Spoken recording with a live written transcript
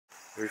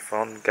We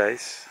found,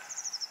 guys,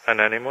 an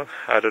animal.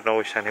 I don't know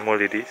which animal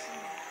it is.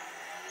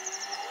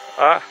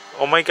 Ah,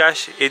 oh my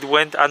gosh, it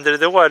went under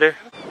the water.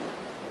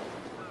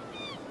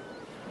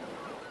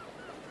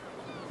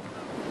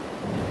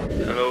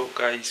 Hello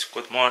guys,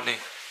 good morning.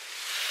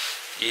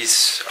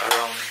 It's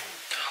around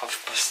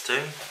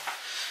 10:30.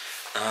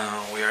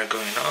 We are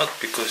going out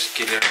because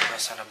Guilherme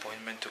has an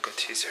appointment to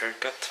get his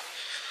haircut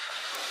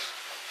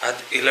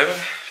at 11,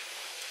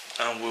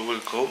 and we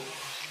will go.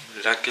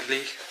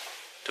 Luckily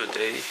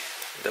today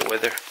the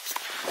weather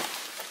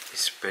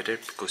is better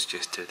because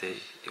yesterday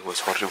it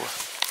was horrible.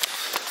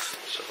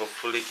 So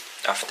hopefully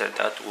after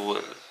that we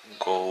will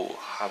go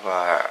have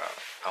a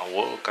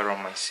walk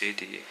around my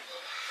city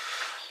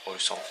or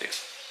something.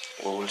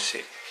 We will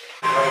see.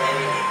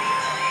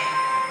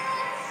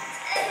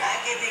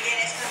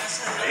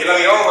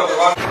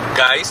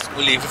 Guys,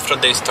 we leave from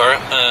the store.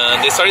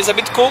 The store is a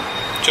bit cool,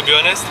 to be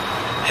honest.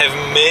 Have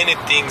many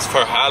things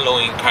for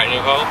Halloween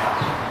Carnival.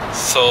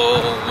 So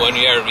when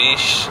we are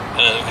rich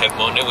and have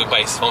money, we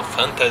buy some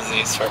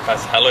fantasies for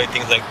past Halloween,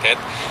 things like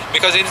that.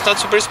 Because it's not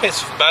super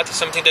expensive, but it's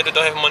something that we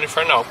don't have money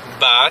for now.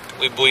 But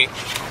we buy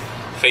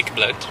fake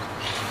blood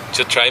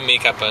to try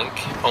make a punk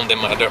on the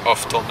mother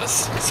of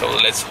Thomas. So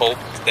let's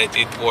hope that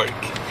it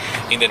work.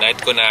 In the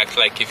night gonna act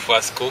like if it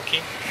was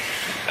cooking,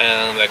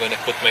 and I'm gonna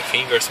put my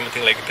finger or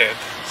something like that.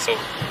 So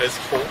let's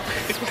hope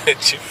that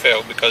she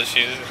fell, because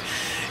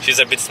she's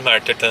a bit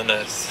smarter than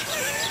us.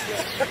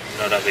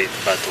 Not a bit,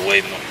 but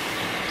way more.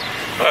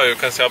 Oh, you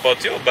can say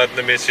about you, but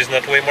the she's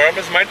not way more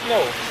smart,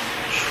 no.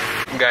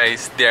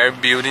 Guys, they are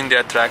building the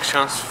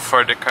attractions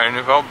for the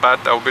carnival,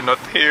 but I will be not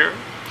here.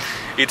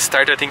 It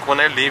started, I think, when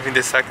I live in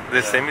the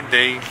same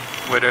day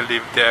where I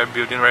live. They are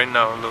building right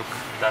now. Look.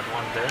 That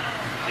one there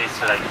is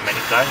like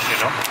many cars, you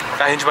know.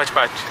 Carrinho de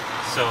bate-bate.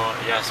 So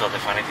yeah, so the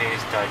funny thing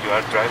is that you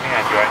are driving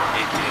and you are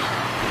eating.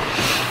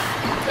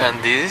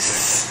 And this,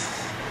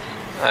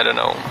 I don't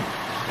know.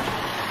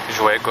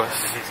 Juegos.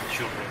 This is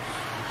children.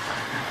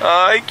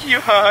 Ai, que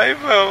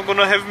raiva! I'm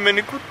gonna have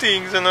many good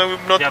things and I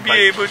will not be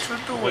able to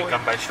do it. We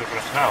can buy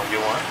churros now. You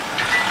want?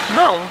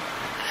 Não,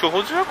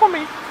 churros eu já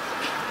comi.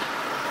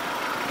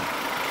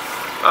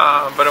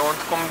 But I want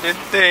to come the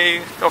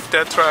day of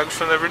the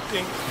attraction,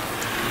 everything.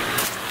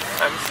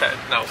 I'm sad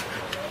now.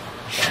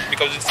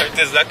 Because it started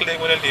exactly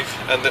when I live.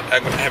 And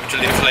I'm gonna have to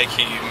live like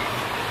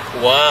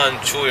 1,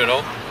 2, you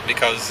know.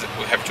 Because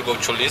we have to go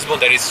to Lisbon,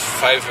 that is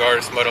 5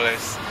 hours more or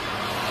less.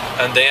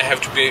 And then I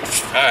have to be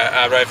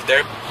arrive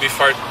there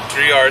before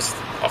 3 hours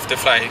of the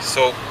flight.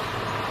 So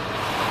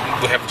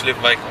we have to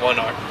live like 1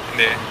 hour in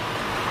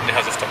the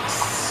house of Thomas.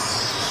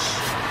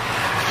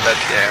 But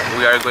yeah,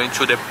 we are going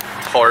to the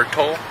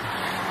portal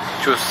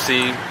to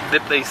see the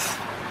place.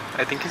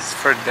 I think it's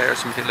for there or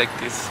something like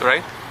this,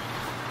 right?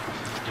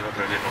 You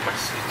already know my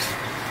seat.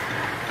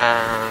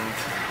 And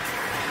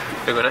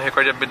we're gonna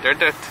record a bit there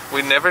that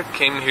we never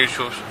came here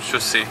to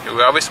see.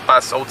 We always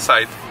pass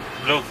outside.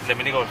 Look, the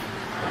mini golf.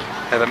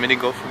 Have a mini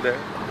golf there.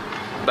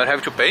 But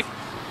have to pay?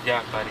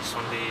 Yeah, but it's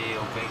only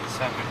open in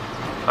summer.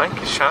 Ai,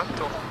 que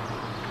chato.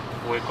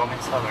 We come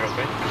in summer,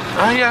 okay?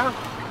 Ah, yeah.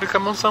 We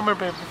come on summer,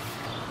 baby.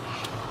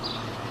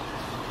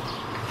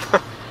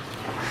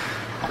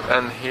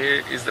 And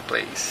here is the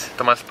place.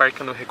 Thomas Park,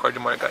 and we record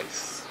more,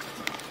 guys.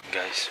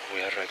 Guys, we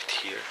arrived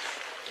here.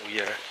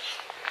 We are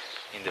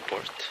in the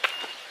port.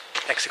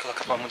 É que você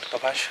coloca a mão muito pra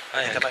baixo.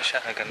 Ah, tenta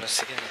baixar. I cannot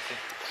see anything.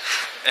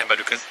 É, but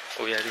you can...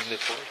 We are in the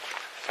port.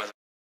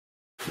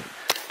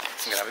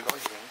 Grava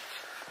igualzinho.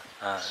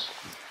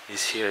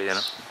 It's here, you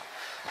know.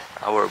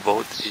 Our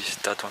boat is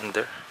that one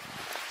there.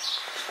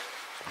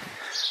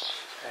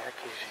 É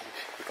aqui,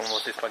 gente. E como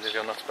vocês podem ver,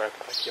 o nosso barco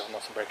tá aqui, ó. O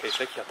nosso barco é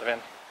esse aqui, ó. Tá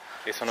vendo?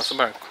 Esse é o nosso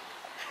barco.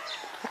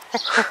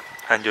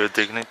 And your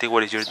dignity?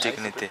 What is your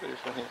dignity?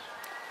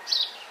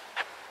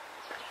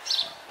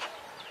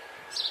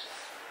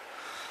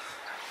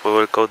 We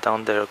will go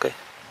down there, okay?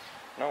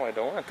 No, I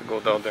don't want to go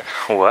down there.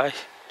 Why?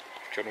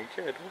 Porque eu não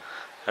quero.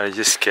 Are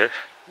you scared?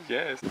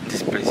 Yes.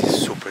 This place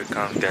is super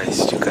calm,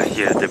 guys. You can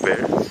hear the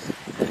bird.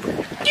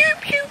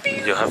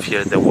 You have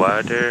here the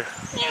water,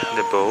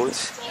 the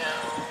boats,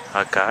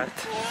 a cat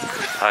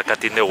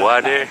in the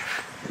water.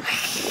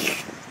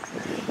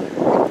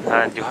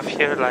 And you have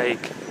here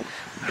like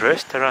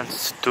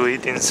restaurants to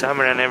eat in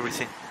summer and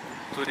everything.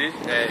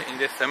 In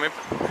the summer,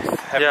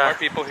 have more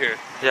people here.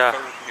 Yeah.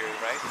 Here,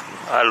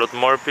 right? A lot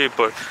more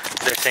people.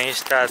 The thing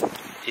is that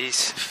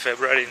it's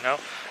February now.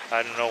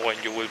 I don't know when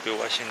you will be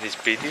watching this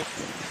video,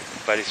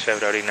 but it's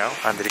February now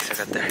and there is a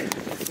cat there.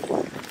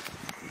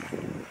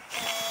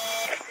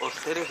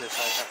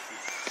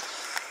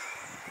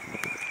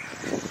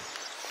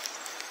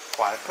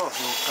 Cuarto?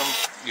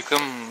 You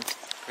come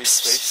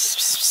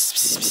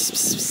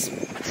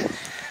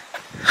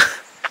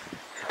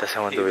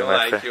Doesn't want to be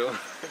my friend. You.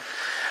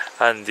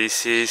 And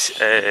this is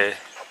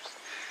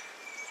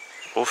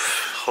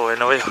joven,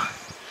 no veo.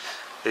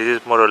 This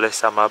is more or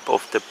less a map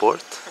of the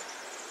port.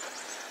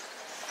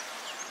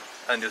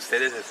 And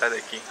ustedes están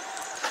aquí.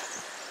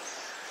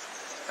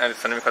 And it's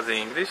funny because in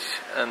English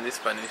and in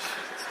Spanish,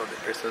 so the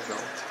persons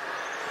don't.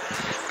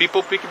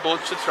 people pick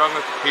boats to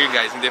travel here,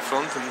 guys. In the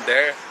front and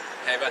there,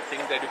 have a thing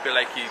that you pay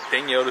like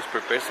 10 euros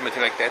per person,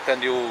 something like that,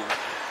 and you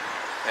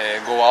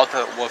go out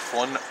with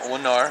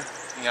one hour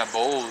in a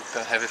boat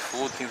and have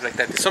food, things like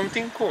that. It's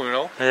something cool, you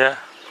know? Yeah.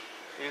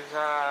 It's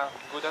a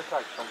good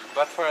attraction.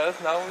 But for us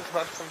now, it's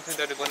not something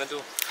that we're gonna do.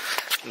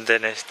 The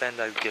next time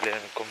that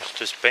Guilherme comes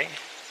to Spain,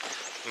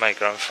 my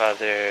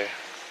grandfather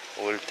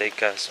will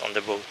take us on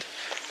the boat.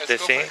 The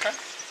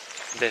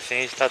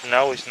thing is that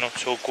now it's not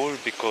so cool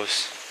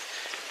because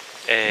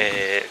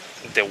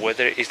the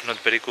weather is not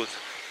very good.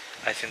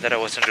 I think that I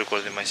wasn't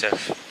recording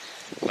myself,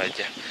 but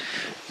yeah,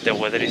 the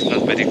weather is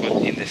not very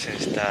good in the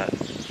sense that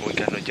we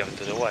cannot jump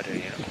to the water,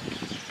 you know.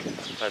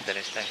 But the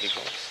next time he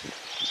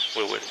comes,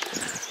 we will.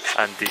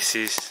 And this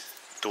is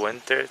to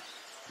enter.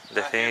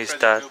 The thing is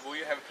that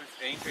you have to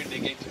enter the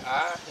gate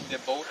A in the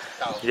boat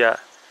town. yeah,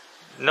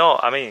 no,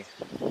 I mean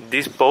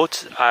these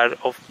boats are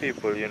of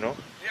people, you know.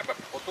 Yeah, but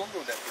people don't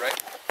do that, right?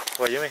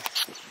 What do you mean?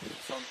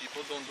 Some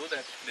people don't do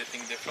that. They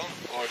think they're from,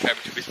 or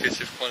have to be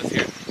specific ones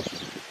here.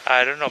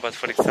 I don't know, but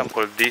for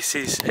example, this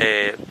is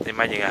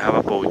imagine I have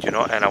a boat, you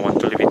know, and I want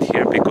to leave it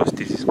here because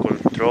this is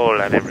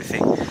control and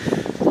everything.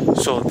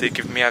 So they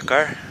give me a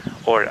car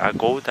or a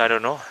goat, I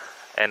don't know,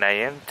 and I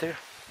enter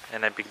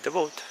and I pick the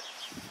boat.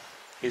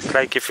 It's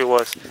like if it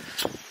was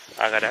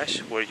a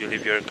garage where you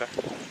leave your car.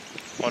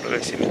 More or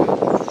less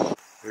similar.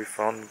 We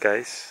found,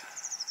 guys,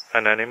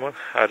 an animal.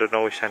 I don't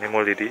know which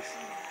animal it is.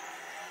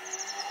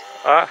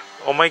 Ah,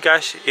 oh my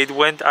gosh, it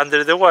went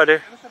under the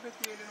water.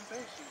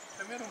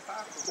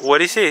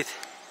 What is it?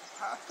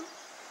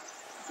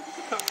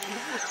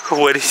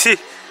 What is it?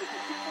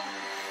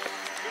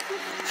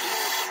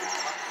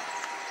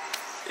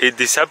 It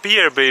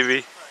disappeared,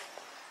 baby.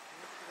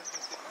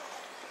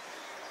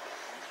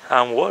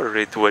 I'm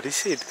worried. What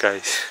is it,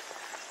 guys?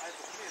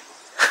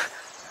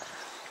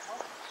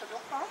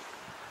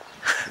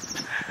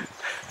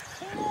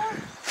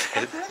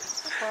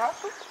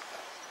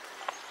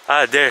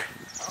 Ah, there.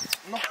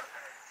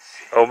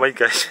 Oh my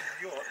gosh.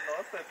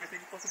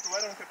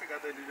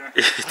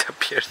 It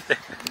appeared there.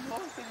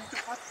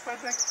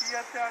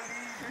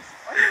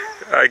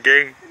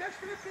 Again.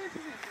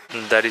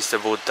 That is the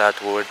boat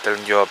that we were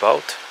telling you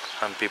about,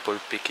 and people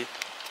pick it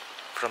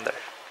from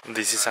there.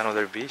 This is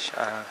another beach.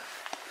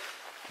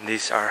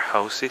 These are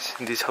houses.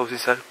 These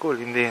houses are cool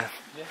in the end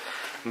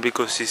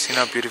because it's in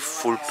a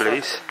beautiful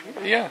place.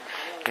 Yeah.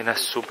 In a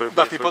super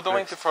beautiful But people don't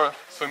place. wait for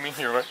swimming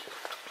here, right?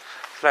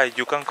 Like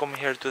you can come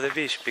here to the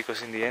beach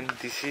because in the end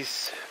this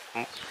is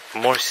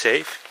more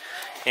safe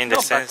in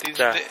the sense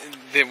that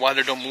the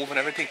water don't move and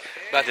everything.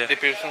 But the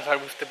persons are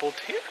with the boat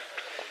here.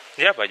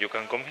 Yeah, but you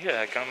can come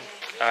here.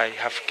 I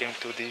have came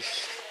to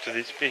this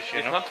beach,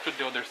 you know. It's not to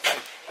the other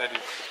side. That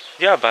is.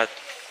 Yeah, but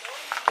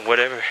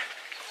whatever.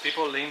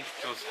 People leave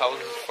those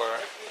houses for.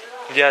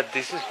 Yeah,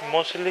 this is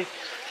mostly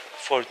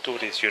for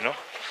tourists, you know.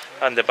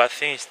 And the bad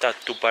thing is that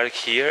to park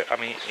here, I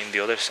mean, in the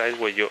other side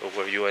where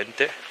you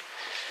enter,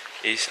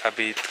 is a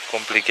bit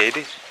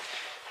complicated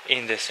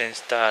in the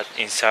sense that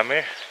in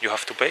summer you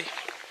have to pay,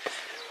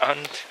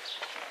 and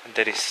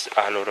there is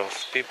a lot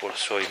of people.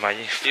 So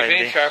imagine even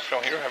if you are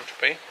from here, you have to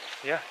pay.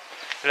 Yeah,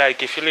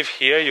 like if you live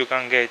here, you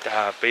can get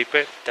a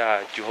paper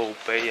that you will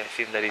pay. I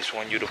think that is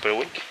 €1 per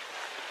week,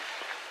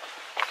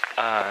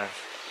 and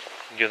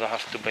you don't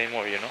have to pay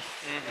more, you know.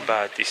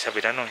 But it's a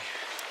bit annoying.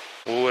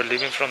 We were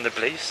leaving from the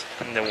place,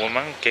 and the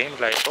woman came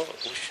like, oh,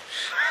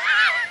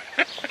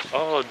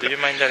 oh, do you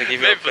mind that I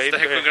give you a paper?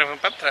 Você tá gravando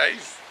pra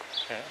trás.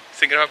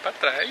 Você grava pra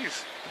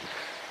trás.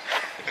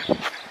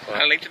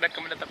 A lente da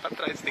câmera tá pra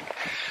trás. Você tem que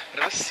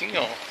gravar assim,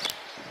 ó.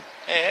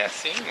 É,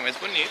 assim, mais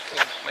bonito,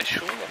 mais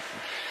chuva.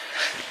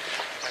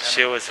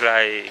 She was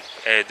like,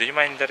 do you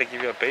mind that I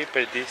give you a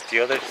paper, this, the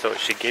other? So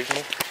she gave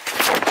me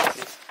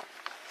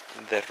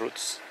the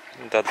routes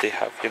that they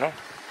have, you know.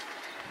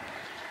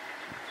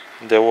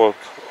 They walk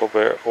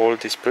over all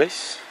this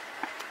place,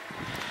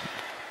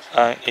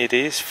 and it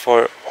is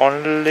for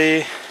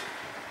only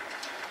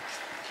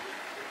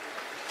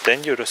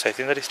 10 euros. I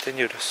think that is 10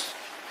 euros.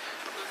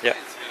 Yeah,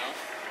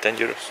 10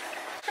 euros.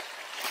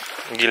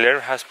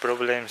 Guilherme has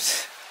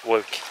problems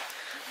walking.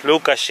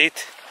 Look at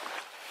shit.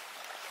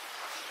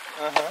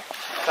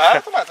 Tá,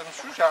 Tomás, tá no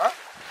sujar.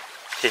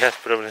 He has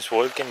problems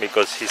walking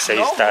because he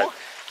says that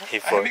he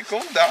falls. Aí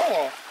calm down,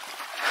 ó.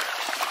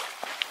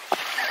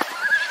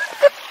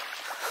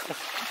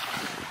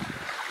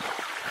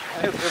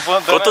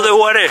 Go to the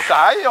water.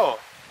 Sai, ó.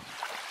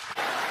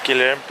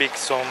 Guilherme picked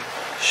some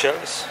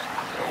shells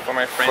For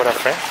my friend. for a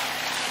friend.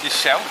 The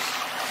shells?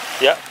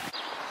 Yeah.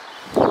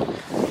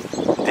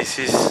 This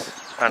is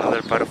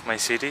another part of my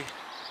city.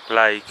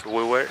 Like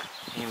we were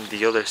in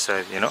the other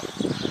side, you know.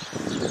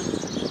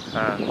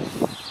 And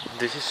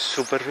this is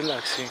super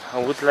relaxing.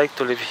 I would like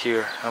to live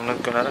here. I'm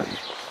not gonna lie.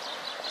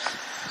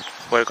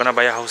 We're gonna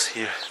buy a house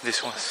here.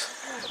 This one's.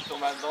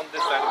 Tomás, don't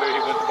decide where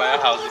you want to buy a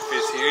house. If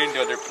it's here in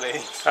the other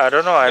place. I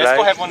don't know. Let's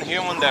go have one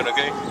here, one there,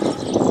 okay?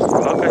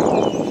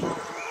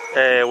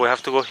 Okay. We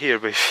have to go here,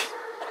 baby.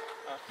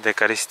 The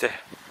car is there.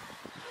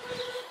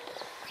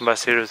 But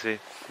seriously,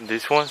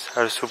 these ones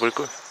are super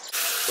cool.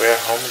 We're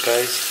home,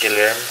 guys.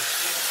 Guillermo.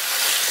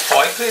 How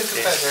I clean it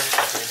better?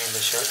 Cleaning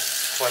the shirt.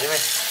 What do you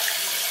mean?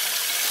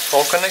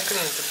 How can I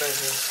clean it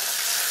better?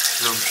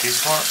 Look,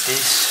 this one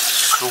is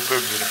super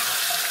beautiful.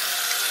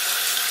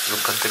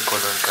 Look at the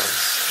color, guys.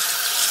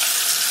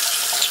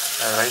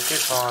 I like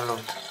this one a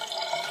lot.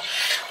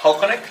 How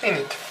can I clean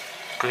it?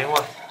 Clean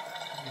what?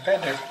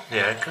 Better.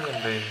 Yeah, clean,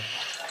 baby.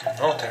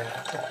 No, they're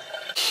not.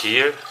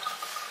 Here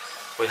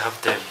we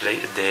have the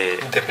blade,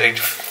 The blade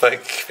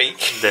like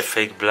fake. the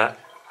fake blood.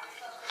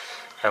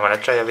 I'm gonna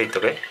try a bit,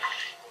 okay?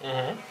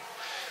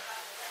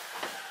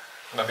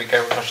 But be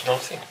careful because you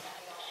don't see.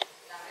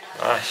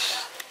 Gosh.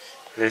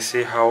 Let's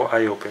see how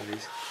I open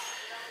this.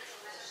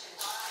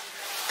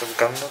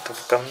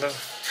 Tocando.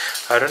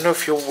 I don't know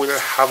if you will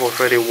have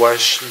already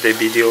watched the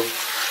video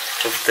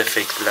of the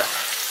fake blood.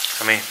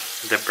 I mean,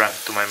 the prank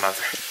to my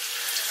mother.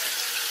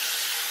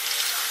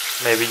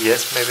 Maybe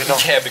yes, maybe no.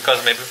 Yeah,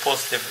 because maybe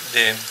post the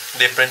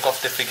prank of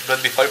the fake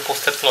blood before you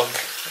post that vlog.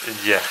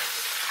 Yeah.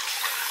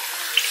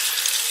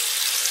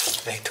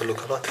 I need to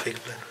look about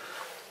fake blood.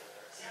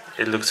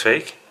 It looks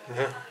fake?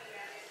 Yeah.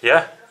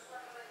 Yeah?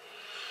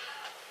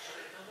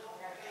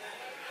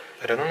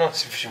 I don't know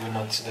if she will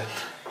not see that.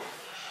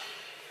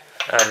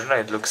 I don't know,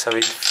 it looks a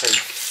bit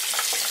fake.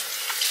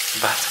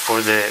 But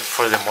for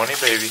the money,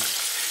 baby.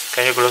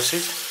 Can you close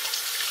it?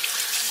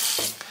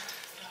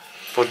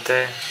 Put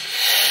the...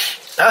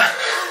 Ah!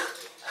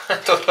 I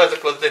thought I was to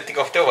close the thing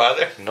of the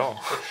water. No.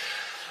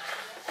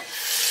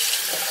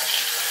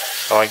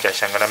 Oh my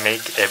gosh, I'm gonna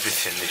make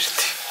everything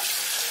dirty.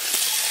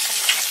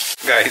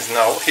 Guys,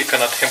 now he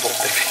cannot remove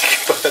the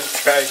fake blood,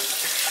 right?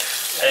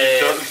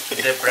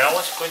 The plan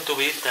was going to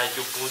be that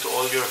you put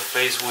all your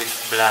face with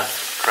blood,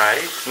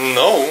 right?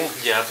 No.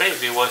 Yeah,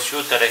 baby, it was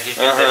you that I hit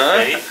in the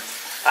face,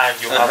 and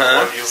you have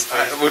all your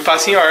face. We're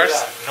passing yours.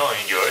 No,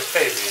 in yours,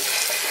 baby.